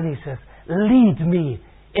 And then he says, lead me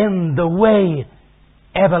in the way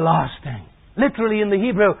everlasting. Literally in the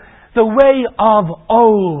Hebrew, the way of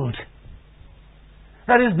old.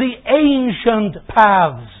 That is the ancient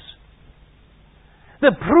paths.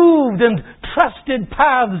 The proved and trusted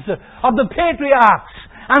paths of the patriarchs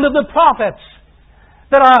and of the prophets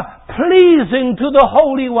that are pleasing to the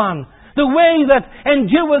Holy One. The way that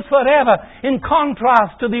endures forever, in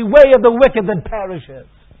contrast to the way of the wicked that perishes.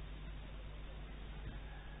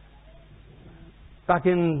 Back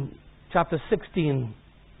in Psalm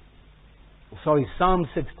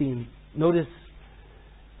 16, notice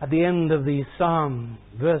at the end of the Psalm,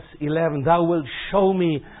 verse 11, Thou wilt show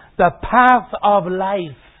me the path of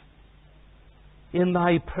life. In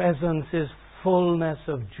Thy presence is fullness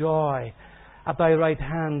of joy. At Thy right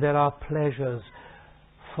hand there are pleasures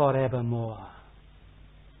forevermore.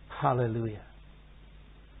 Hallelujah.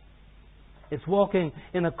 It's walking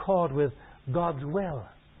in accord with God's will.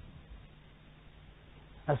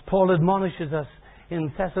 As Paul admonishes us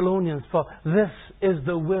in Thessalonians, for this is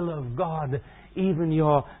the will of God, even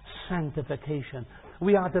your sanctification.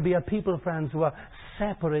 We are to be a people, friends, who are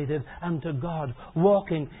separated unto God,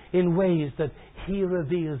 walking in ways that He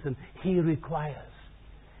reveals and He requires.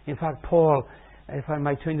 In fact, Paul, if I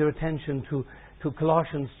might turn your attention to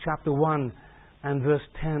Colossians chapter 1 and verse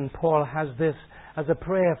 10, Paul has this as a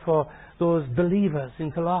prayer for those believers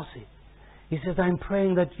in Colossae. He says, I'm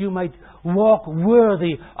praying that you might walk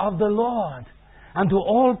worthy of the Lord, and to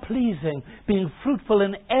all pleasing, being fruitful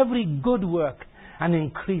in every good work, and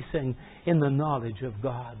increasing in the knowledge of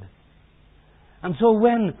God. And so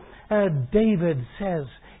when David says,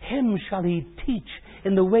 him shall he teach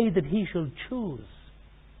in the way that he shall choose,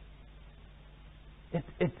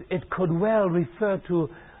 it could well refer to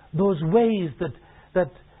those ways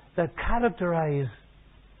that characterize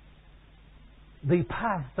the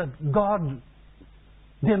path that God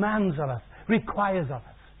demands of us, requires of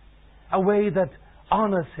us. A way that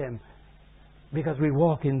honors Him, because we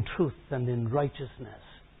walk in truth and in righteousness.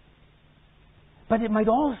 But it might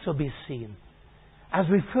also be seen as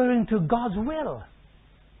referring to God's will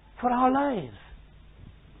for our lives.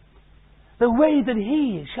 The way that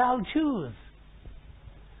He shall choose.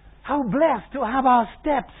 How blessed to have our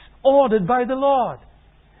steps ordered by the Lord,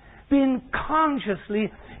 being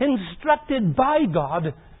consciously instructed by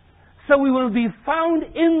God, so we will be found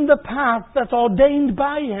in the path that's ordained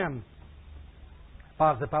by Him.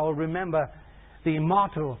 Pastor Powell, remember the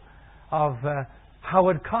motto of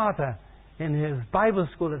Howard Carter in his Bible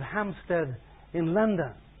school at Hampstead in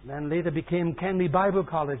London, then later became Kenley Bible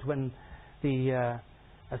College when the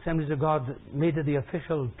Assemblies of God made it the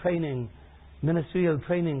official ministerial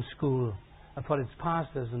training school for its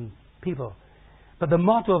pastors and people. But the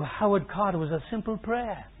motto of Howard Carter was a simple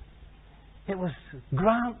prayer. It was,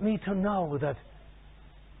 grant me to know that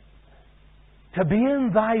to be in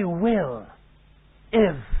Thy will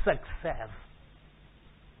is success,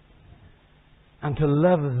 and to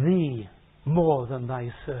love Thee more than Thy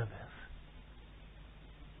service.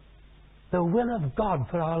 The will of God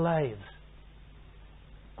for our lives.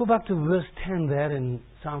 Go back to verse 10 there in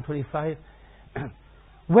Psalm 25.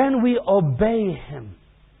 When we obey Him,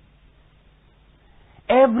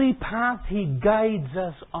 every path He guides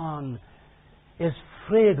us on is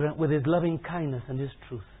fragrant with His loving kindness and His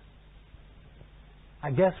truth. I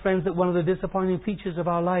guess, friends, that one of the disappointing features of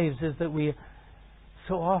our lives is that we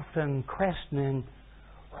so often questioning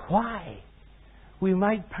why we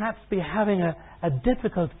might perhaps be having a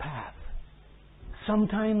difficult path,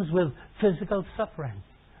 sometimes with physical suffering,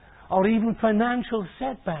 or even financial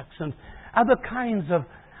setbacks and other kinds of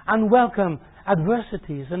unwelcome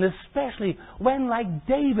adversities, and especially when, like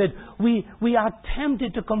David, we are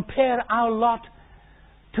tempted to compare our lot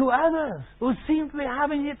to others who seem to be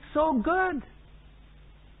having it so good.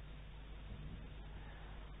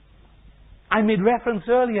 I made reference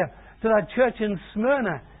earlier to that church in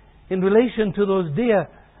Smyrna in relation to those dear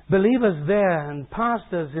believers there and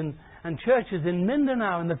pastors and churches in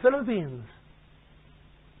Mindanao in the Philippines.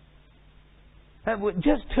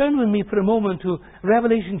 Just turn with me for a moment to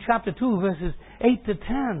Revelation chapter 2, verses 8 to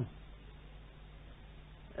 10.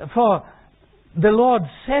 For the Lord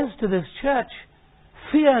says to this church,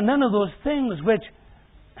 fear none of those things which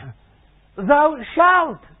thou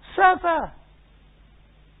shalt suffer.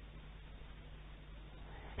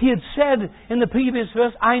 He had said in the previous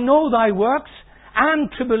verse, I know thy works, and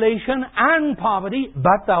tribulation, and poverty,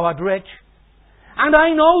 but thou art rich. And I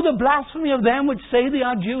know the blasphemy of them which say they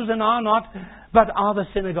are Jews and are not, but are the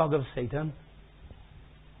synagogue of Satan.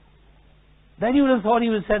 Then you would have thought he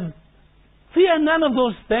would have said, fear none of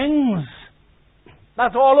those things.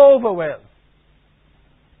 That's all over with.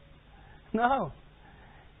 No.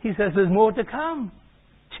 He says there's more to come.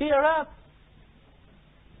 Cheer up.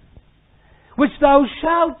 Which thou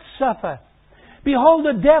shalt suffer. Behold,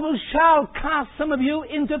 the devil shall cast some of you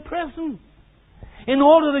into prison, in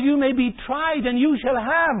order that you may be tried, and you shall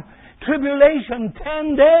have tribulation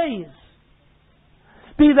 10 days.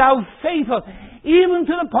 Be thou faithful, even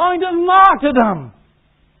to the point of martyrdom,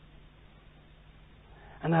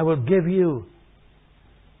 and I will give you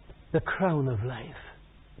the crown of life.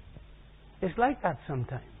 It's like that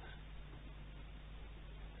sometimes.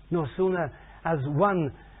 No sooner as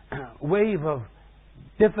one wave of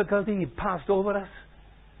difficulty passed over us,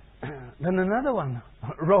 then another one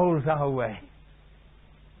rolls our way.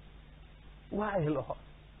 Why, Lord?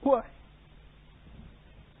 Why?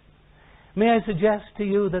 May I suggest to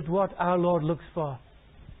you that what our Lord looks for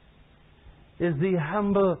is the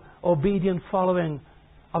humble, obedient following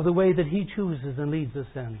of the way that He chooses and leads us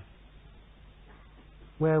in.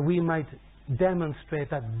 where we might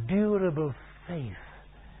demonstrate that durable faith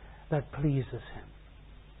that pleases Him.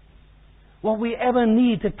 What we ever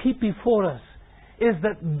need to keep before us is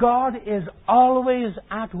that God is always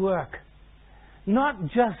at work, not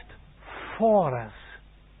just for us,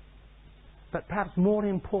 but perhaps more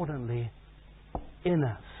importantly, in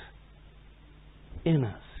us. In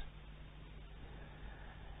us.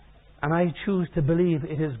 And I choose to believe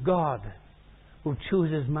it is God who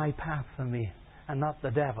chooses my path for me and not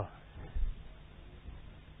the devil.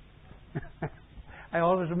 I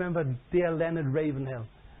always remember dear Leonard Ravenhill.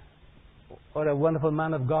 What a wonderful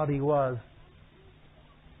man of God he was.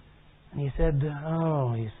 And he said,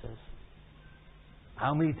 he says,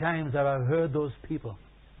 how many times have I heard those people?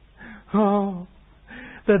 Oh,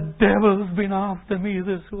 the devil's been after me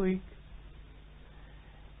this week.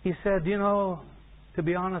 He said, to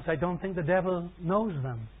be honest, I don't think the devil knows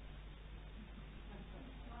them.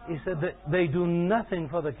 He said that they do nothing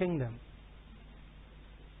for the kingdom.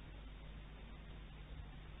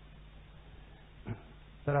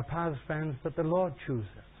 There are paths, friends, that the Lord chooses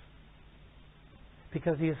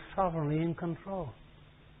because He is sovereignly in control.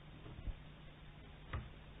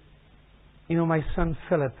 My son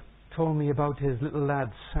Philip told me about his little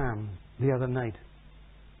lad Sam the other night.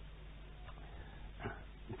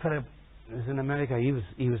 Philip was in America.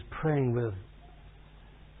 He was praying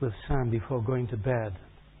with Sam before going to bed.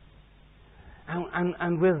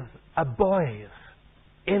 And with a boy's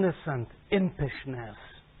innocent impishness,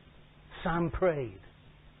 Sam prayed.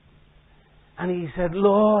 And he said,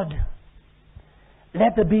 Lord,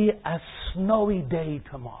 let there be a snowy day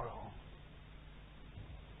tomorrow.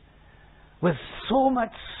 With so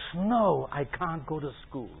much snow, I can't go to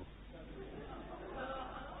school.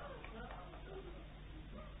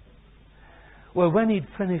 Well, when he'd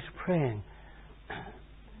finished praying,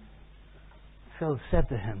 Phil said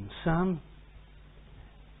to him, Son,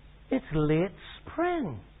 it's late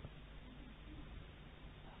spring.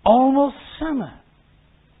 Almost summer.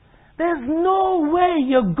 There's no way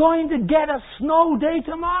you're going to get a snow day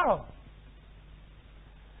tomorrow.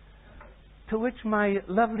 To which my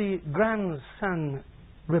lovely grandson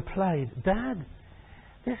replied, Dad,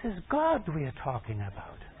 this is God we are talking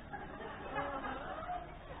about.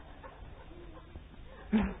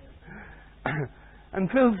 And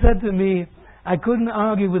Phil said to me, I couldn't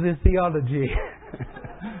argue with his theology.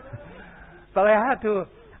 But I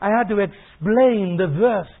had to explain the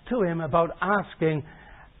verse to him about asking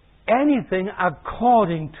anything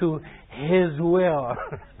according to His will.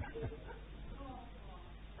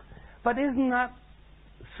 But isn't that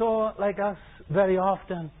so like us very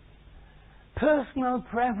often? Personal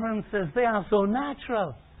preferences, they are so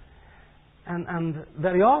natural. And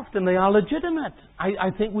very often they are legitimate.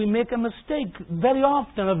 I think we make a mistake very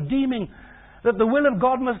often of deeming that the will of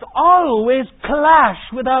God must always clash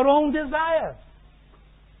with our own desires.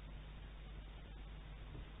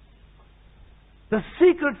 The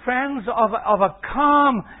secret, friends, of a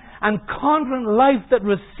calm and confident life that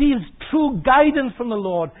receives true guidance from the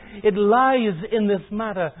Lord, it lies in this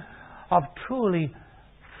matter of truly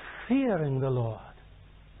fearing the Lord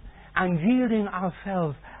and yielding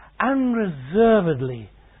ourselves unreservedly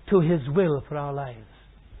to His will for our lives.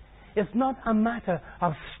 It's not a matter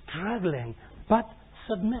of struggling, but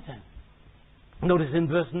submitting. Notice in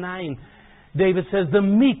verse 9, David says, the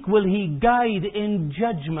meek will He guide in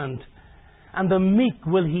judgment, and the meek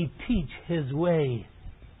will He teach His way.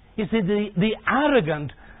 You see, the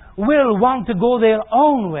arrogant will want to go their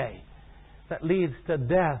own way. That leads to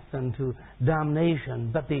death and to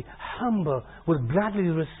damnation. But the humble will gladly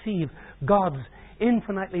receive God's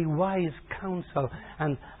infinitely wise counsel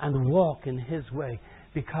and walk in His way,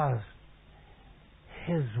 because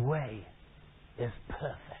His way is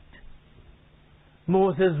perfect.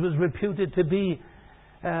 Moses was reputed to be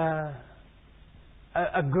a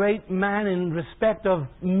great man in respect of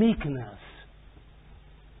meekness.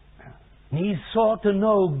 He sought to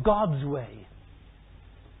know God's way.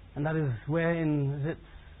 And that is where in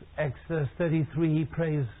Exodus 33 he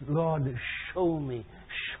prays, Lord, show me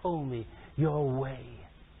your way.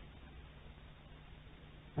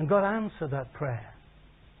 And God answered that prayer.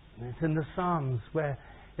 And it's in the Psalms where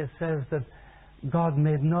it says that God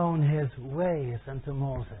made known His ways unto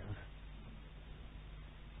Moses.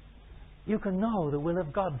 You can know the will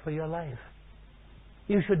of God for your life.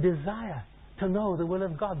 You should desire to know the will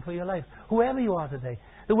of God for your life. Whoever you are today,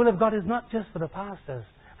 the will of God is not just for the pastors,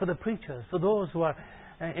 for the preachers, for those who are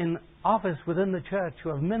in office within the church, who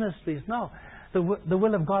have ministries. No, the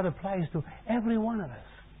will of God applies to every one of us.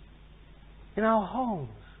 In our homes,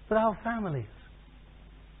 with our families.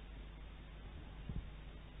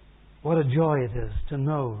 What a joy it is to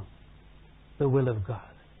know the will of God.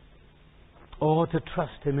 or to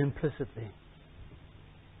trust Him implicitly,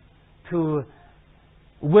 to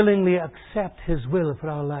willingly accept His will for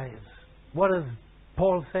our lives. What does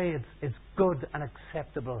Paul say? It's good and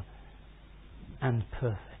acceptable and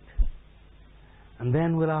perfect. And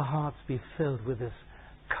then will our hearts be filled with this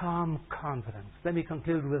calm confidence. Let me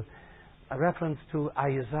conclude with a reference to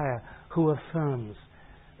Isaiah, who affirms,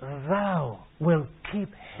 "Thou wilt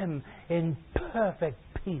keep him in perfect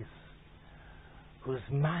peace, whose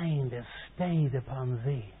mind is stayed upon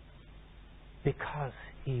Thee, because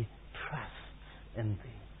he trusts in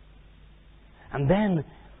Thee." And then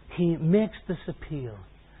he makes this appeal,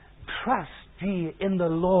 "Trust ye in the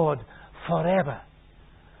Lord forever,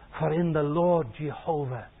 for in the Lord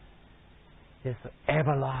Jehovah is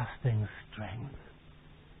everlasting strength."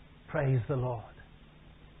 Praise the Lord.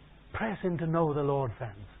 Press in to know the Lord,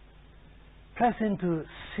 friends. Press in to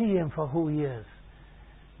see Him for who He is.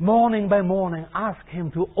 Morning by morning, ask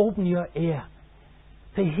Him to open your ear,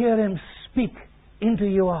 to hear Him speak into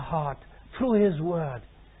your heart through His Word,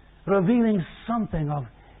 revealing something of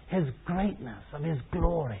His greatness, of His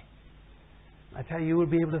glory. I tell you, you will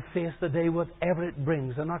be able to face the day whatever it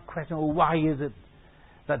brings and not question, "Oh, why is it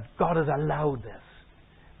that God has allowed this?"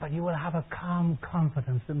 But you will have a calm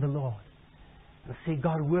confidence in the Lord and see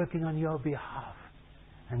God working on your behalf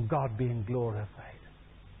and God being glorified.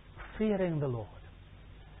 Fearing the Lord,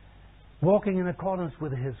 walking in accordance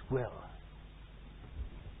with His will.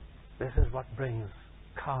 This is what brings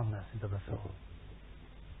calmness into the soul.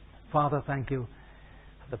 Father, thank You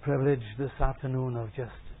for the privilege this afternoon of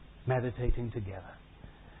just meditating together.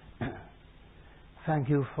 Thank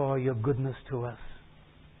You for Your goodness to us.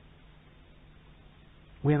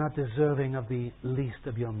 We are not deserving of the least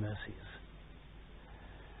of Your mercies.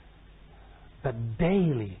 But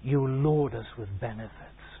daily You load us with benefits.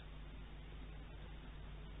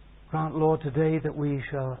 Grant, Lord, today that we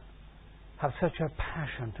shall have such a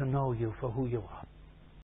passion to know You for who You are.